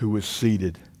 who was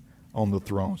seated on the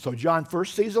throne. So John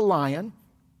first sees a lion,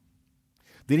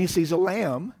 then he sees a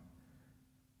lamb,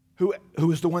 who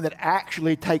is the one that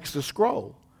actually takes the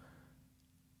scroll.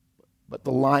 But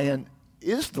the lion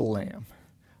is the lamb.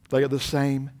 They are the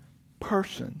same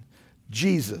person.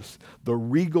 Jesus, the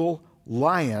regal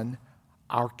lion,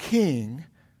 our king,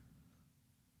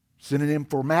 synonym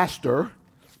for master,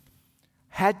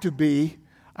 had to be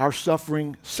our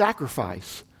suffering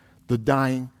sacrifice, the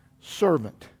dying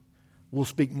servant. We'll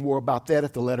speak more about that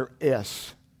at the letter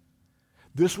S.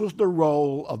 This was the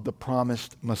role of the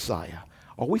promised Messiah.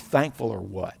 Are we thankful or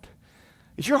what?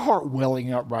 Is your heart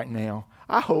welling up right now?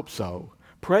 I hope so.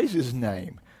 Praise his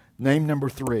name. Name number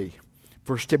 3,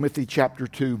 1 Timothy chapter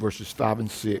 2, verses 5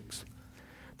 and 6.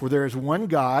 "For there is one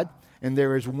God, and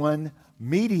there is one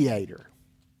mediator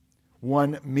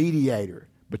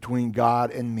between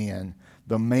God and men,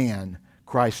 the man,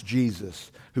 Christ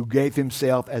Jesus, who gave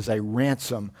himself as a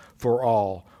ransom for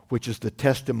all, which is the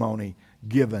testimony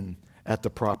given at the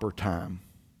proper time."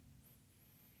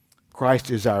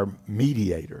 Christ is our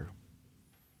mediator.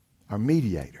 Our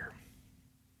mediator.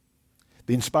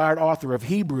 The inspired author of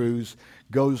Hebrews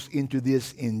goes into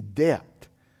this in depth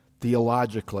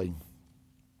theologically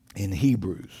in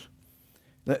Hebrews.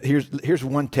 Here's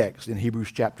one text in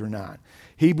Hebrews chapter 9.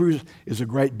 Hebrews is a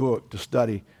great book to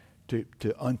study, to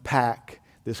unpack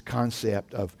this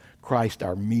concept of Christ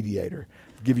our mediator.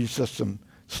 I'll give you just some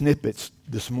snippets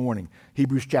this morning.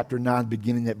 Hebrews chapter 9,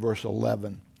 beginning at verse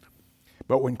 11.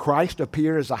 But when Christ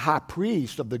appeared as a high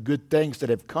priest of the good things that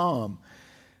have come,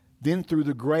 then through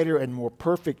the greater and more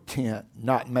perfect tent,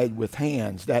 not made with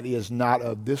hands, that is, not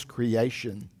of this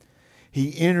creation,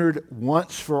 he entered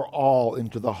once for all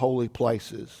into the holy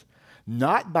places,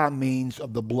 not by means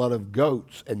of the blood of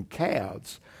goats and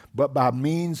calves, but by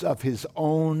means of his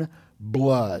own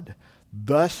blood,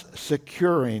 thus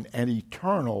securing an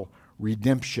eternal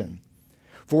redemption.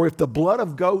 For if the blood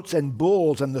of goats and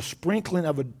bulls and the sprinkling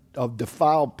of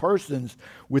defiled persons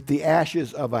with the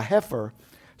ashes of a heifer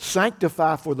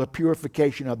sanctify for the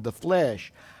purification of the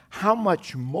flesh, how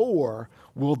much more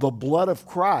will the blood of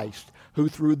Christ, who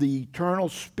through the eternal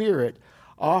Spirit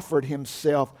offered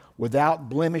himself without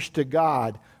blemish to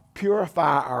God,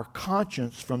 purify our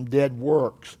conscience from dead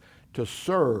works to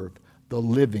serve the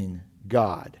living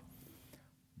God?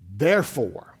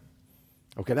 Therefore,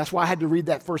 okay, that's why I had to read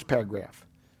that first paragraph,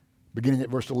 beginning at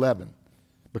verse 11,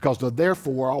 because the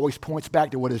therefore always points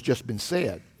back to what has just been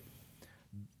said.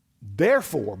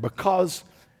 Therefore, because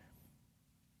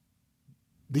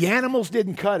the animals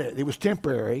didn't cut it, it was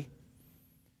temporary,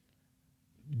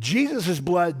 Jesus'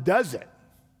 blood does it.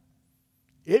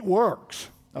 It works,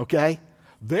 okay?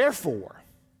 Therefore,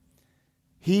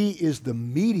 he is the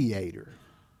mediator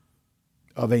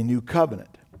of a new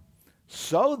covenant,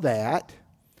 so that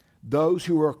those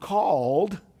who are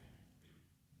called,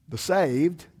 the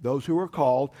saved, those who are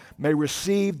called, may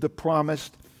receive the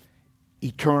promised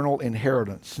eternal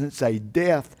inheritance, since a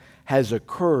death has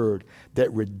occurred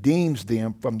that redeems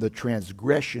them from the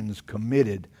transgressions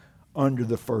committed under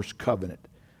the first covenant.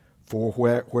 For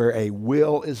where a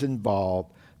will is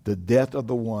involved, the death of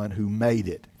the one who made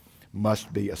it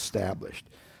must be established.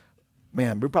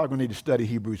 Man, we're probably going to need to study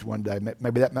Hebrews one day.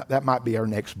 Maybe that might be our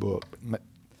next book.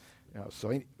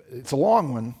 So it's a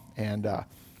long one, and I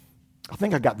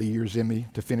think I got the years in me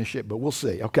to finish it, but we'll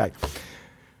see. Okay.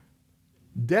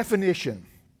 Definition: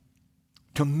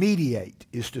 to mediate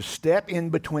is to step in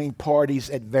between parties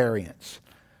at variance,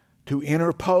 to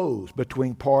interpose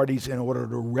between parties in order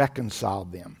to reconcile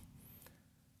them,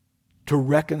 to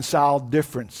reconcile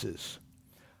differences.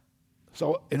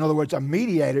 So, in other words, a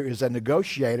mediator is a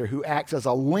negotiator who acts as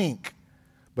a link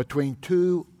between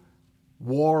two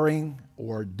warring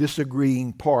or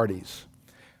disagreeing parties,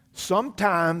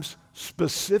 sometimes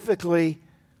specifically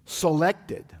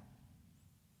selected.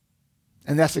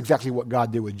 And that's exactly what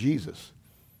God did with Jesus.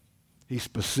 He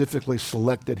specifically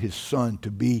selected his son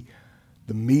to be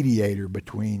the mediator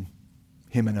between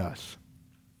him and us.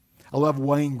 I love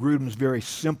Wayne Grudem's very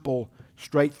simple,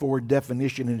 straightforward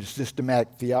definition in his systematic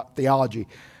theology.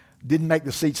 Didn't make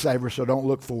the seat saver, so don't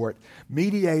look for it.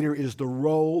 Mediator is the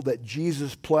role that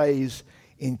Jesus plays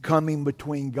in coming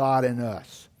between God and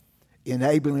us,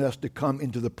 enabling us to come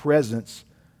into the presence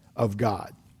of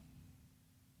God.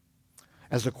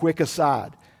 As a quick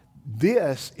aside,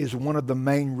 this is one of the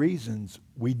main reasons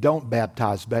we don't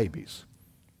baptize babies.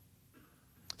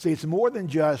 See, it's more than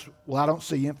just, well, I don't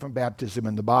see infant baptism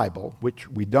in the Bible, which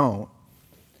we don't.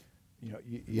 You know,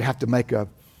 you have to make a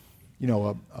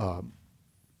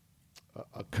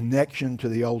connection to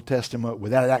the Old Testament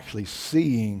without actually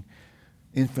seeing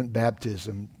infant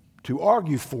baptism to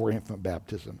argue for infant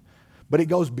baptism. But it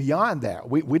goes beyond that.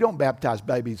 We don't baptize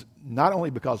babies not only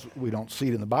because we don't see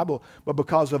it in the Bible, but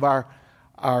because of our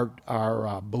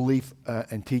belief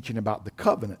and teaching about the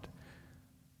covenant.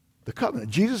 The covenant.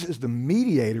 Jesus is the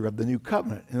mediator of the new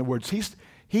covenant. In other words,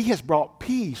 he has brought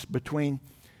peace between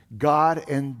God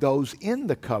and those in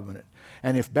the covenant.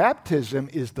 And if baptism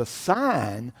is the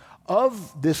sign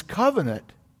of this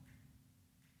covenant,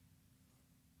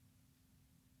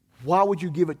 why would you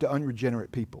give it to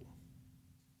unregenerate people?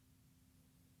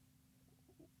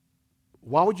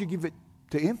 Why would you give it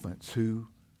to infants who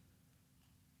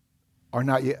are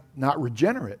not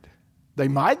regenerate? They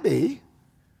might be.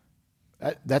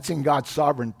 That's in God's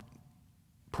sovereign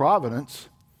providence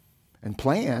and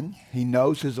plan. He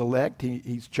knows his elect.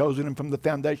 He's chosen them from the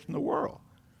foundation of the world.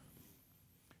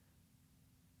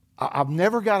 I've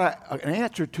never got an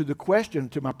answer to the question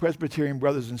to my Presbyterian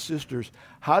brothers and sisters,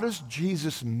 how does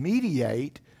Jesus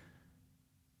mediate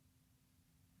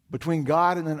between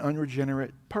God and an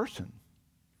unregenerate person?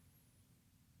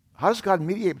 How does God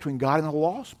mediate between God and a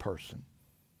lost person?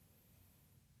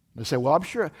 They say, well, I'm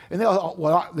sure, and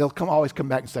they'll always come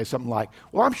back and say something like,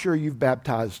 well, I'm sure you've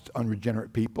baptized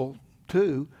unregenerate people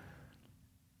too,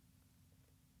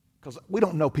 because we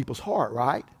don't know people's heart,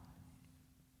 right?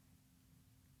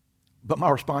 But my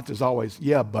response is always,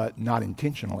 yeah, but not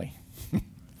intentionally.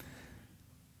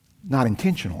 Not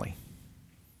intentionally.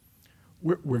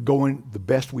 we're going the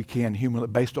best we can humanly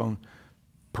based on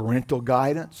parental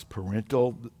guidance,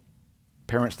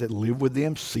 parents that live with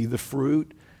them, see the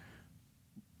fruit,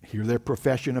 hear their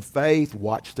profession of faith,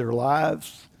 watch their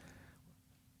lives.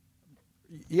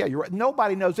 Yeah, you're right.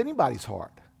 Nobody knows anybody's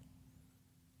heart.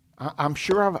 I'm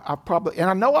sure I've probably, and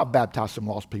I know I've baptized some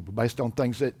lost people based on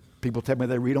things that people tell me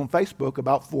they read on Facebook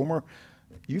about former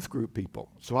youth group people.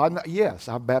 So yes,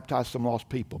 I've baptized some lost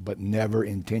people, but never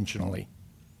intentionally.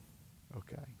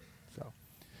 Okay,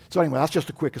 so anyway, that's just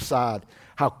a quick aside.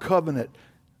 How covenant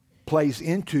plays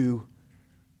into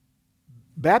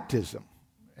baptism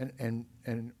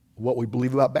and what we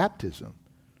believe about baptism.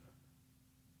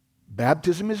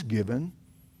 Baptism is given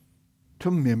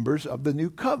to members of the new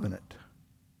covenant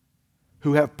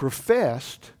who have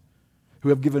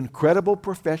given credible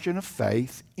profession of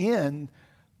faith in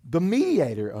the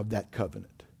mediator of that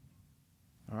covenant.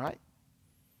 All right?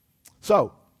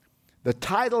 So, the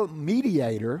title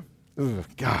mediator,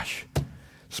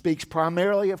 speaks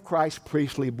primarily of Christ's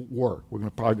priestly work. We're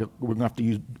going to have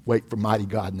to wait for Mighty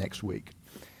God next week.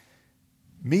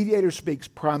 Mediator speaks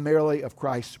primarily of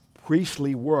Christ's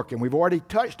priestly work, and we've already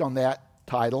touched on that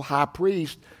title, high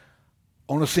priest,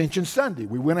 on Ascension Sunday.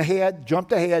 We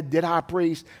jumped ahead, did high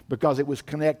priest because it was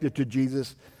connected to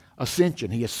Jesus' ascension.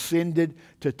 He ascended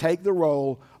to take the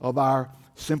role of our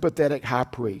sympathetic high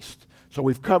priest. So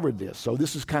we've covered this. So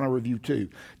this is kind of review too.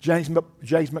 James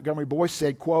Montgomery Boyce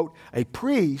said, quote, "A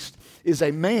priest is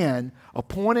a man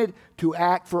appointed to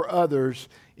act for others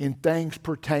in things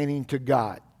pertaining to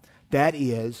God. That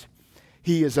is,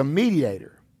 he is a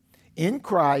mediator. In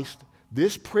Christ,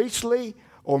 this priestly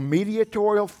or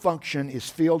mediatorial function is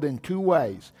filled in two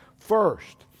ways.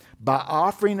 First, by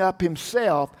offering up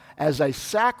himself as a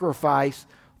sacrifice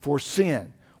for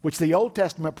sin, which the Old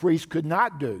Testament priest could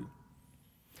not do.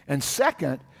 And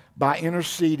second, by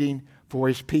interceding for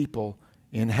his people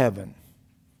in heaven."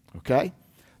 Okay?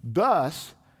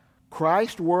 Thus,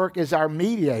 Christ's work as our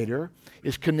mediator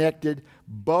is connected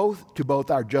to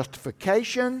both our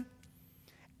justification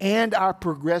and our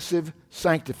progressive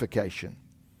sanctification.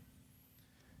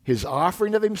 His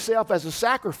offering of himself as a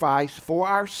sacrifice for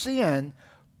our sin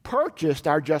purchased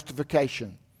our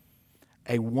justification,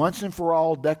 a once and for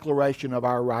all declaration of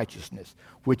our righteousness,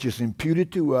 which is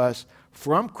imputed to us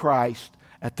from Christ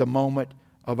at the moment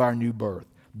of our new birth.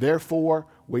 Therefore,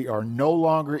 we are no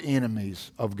longer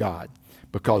enemies of God,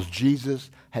 because Jesus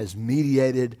has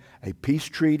mediated a peace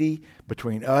treaty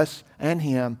between us and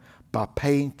him by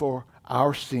paying for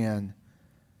our sin,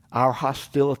 our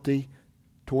hostility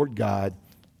toward God,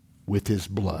 with his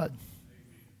blood.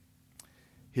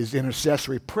 His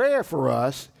intercessory prayer for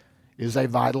us is a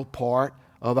vital part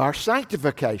of our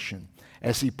sanctification,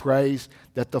 as he prays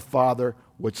that the Father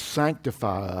would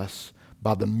sanctify us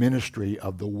by the ministry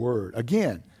of the Word.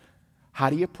 Again, how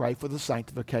do you pray for the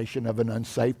sanctification of an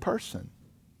unsaved person?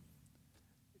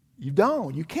 You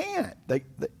don't. You can't. They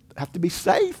have to be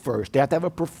saved first. They have to have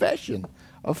a profession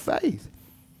of faith.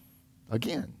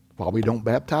 Again, why we don't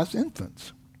baptize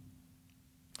infants.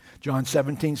 John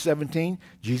 17:17,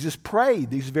 Jesus prayed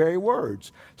these very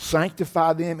words,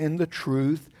 "Sanctify them in the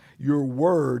truth. Your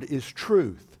word is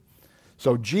truth."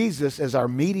 So Jesus, as our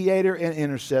mediator and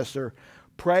intercessor,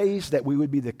 prays that we would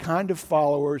be the kind of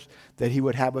followers that he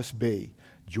would have us be.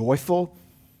 Joyful,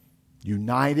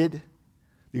 united.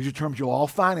 These are terms you'll all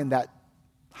find in that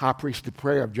high priestly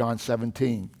prayer of John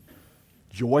 17.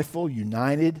 Joyful,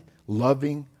 united,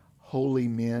 loving, holy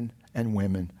men and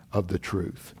women of the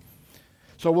truth.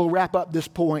 So we'll wrap up this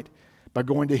point by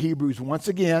going to Hebrews once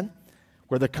again,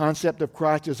 where the concept of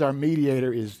Christ as our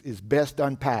mediator is best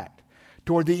unpacked.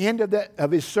 Toward the end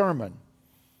of his sermon,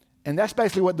 and that's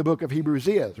basically what the book of Hebrews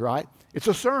is, right? It's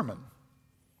a sermon.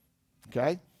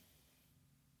 Okay?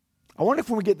 I wonder if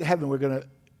when we get to heaven, we're going to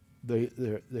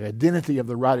the identity of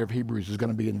the writer of Hebrews is going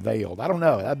to be unveiled. I don't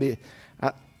know.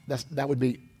 That would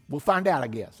be. We'll find out, I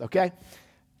guess. Okay?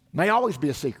 May always be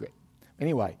a secret.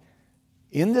 Anyway,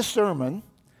 in this sermon,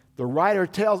 the writer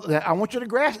tells. I want you to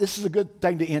grasp. This is a good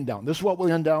thing to end on. This is what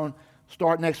we'll end on.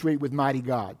 Start next week with Mighty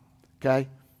God. Okay?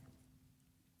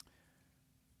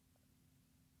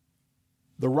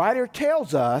 The writer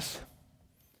tells us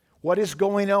what is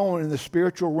going on in the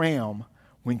spiritual realm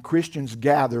when Christians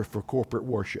gather for corporate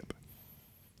worship.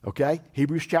 Okay?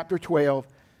 Hebrews chapter 12,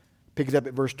 pick it up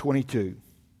at verse 22.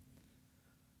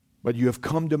 But you have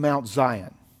come to Mount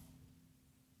Zion.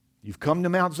 You've come to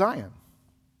Mount Zion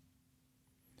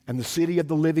and the city of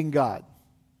the living God,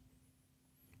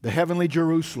 the heavenly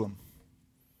Jerusalem,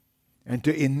 and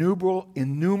to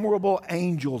innumerable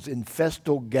angels in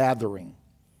festal gathering.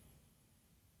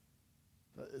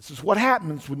 This is what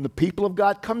happens when the people of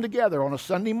God come together on a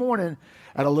Sunday morning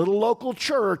at a little local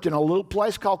church in a little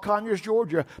place called Conyers,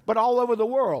 Georgia, but all over the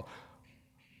world.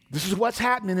 This is what's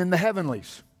happening in the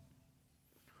heavenlies.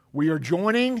 We are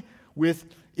joining with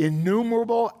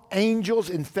innumerable angels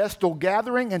in festal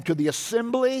gathering and to the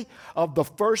assembly of the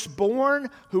firstborn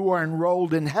who are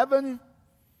enrolled in heaven,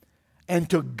 and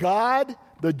to God,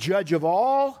 the judge of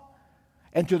all,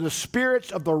 and to the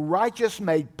spirits of the righteous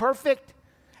made perfect,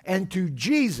 and to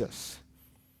Jesus,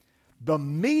 the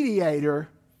mediator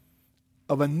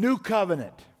of a new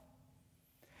covenant,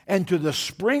 and to the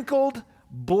sprinkled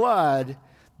blood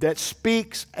that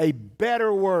speaks a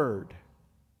better word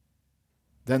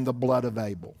than the blood of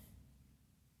Abel.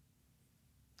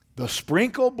 The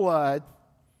sprinkled blood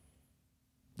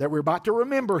that we're about to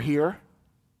remember here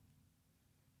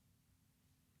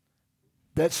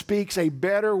that speaks a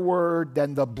better word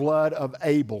than the blood of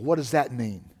Abel. What does that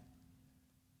mean?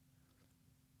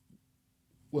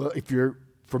 Well, if you're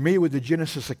familiar with the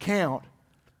Genesis account,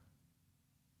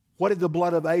 what did the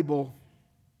blood of Abel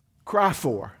cry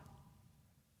for?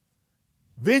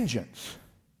 Vengeance.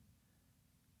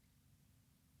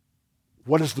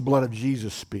 What does the blood of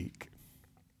Jesus speak?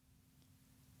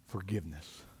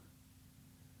 Forgiveness.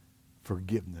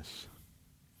 Forgiveness.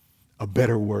 A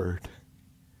better word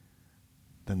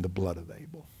than the blood of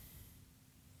Abel.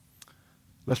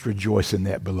 Let's rejoice in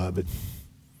that, beloved.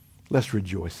 Let's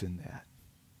rejoice in that.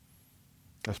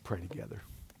 Let's pray together.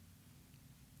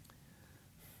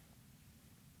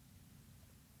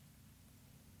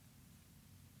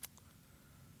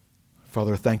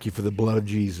 Father, thank you for the blood of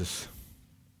Jesus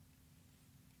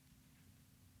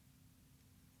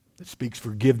that speaks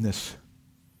forgiveness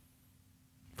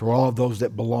for all of those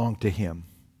that belong to him,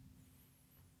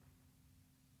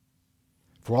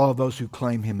 for all of those who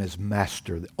claim him as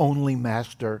master, the only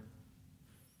master,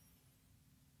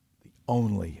 the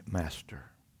only master.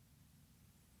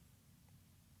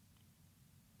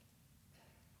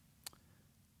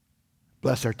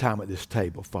 Bless our time at this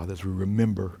table, Father, as we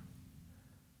remember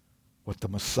what the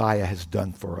Messiah has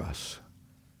done for us,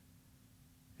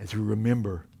 as we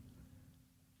remember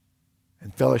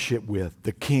and fellowship with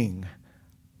the King,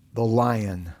 the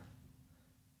Lion,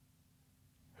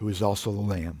 who is also the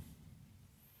Lamb,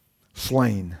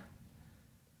 slain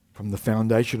from the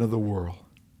foundation of the world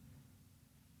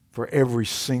for every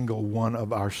single one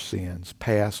of our sins,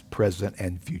 past, present,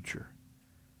 and future.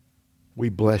 We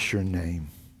bless your name,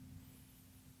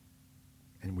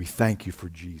 and we thank you for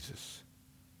Jesus,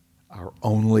 our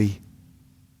only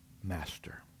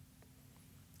master.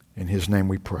 In his name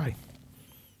we pray.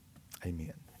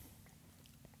 Amen.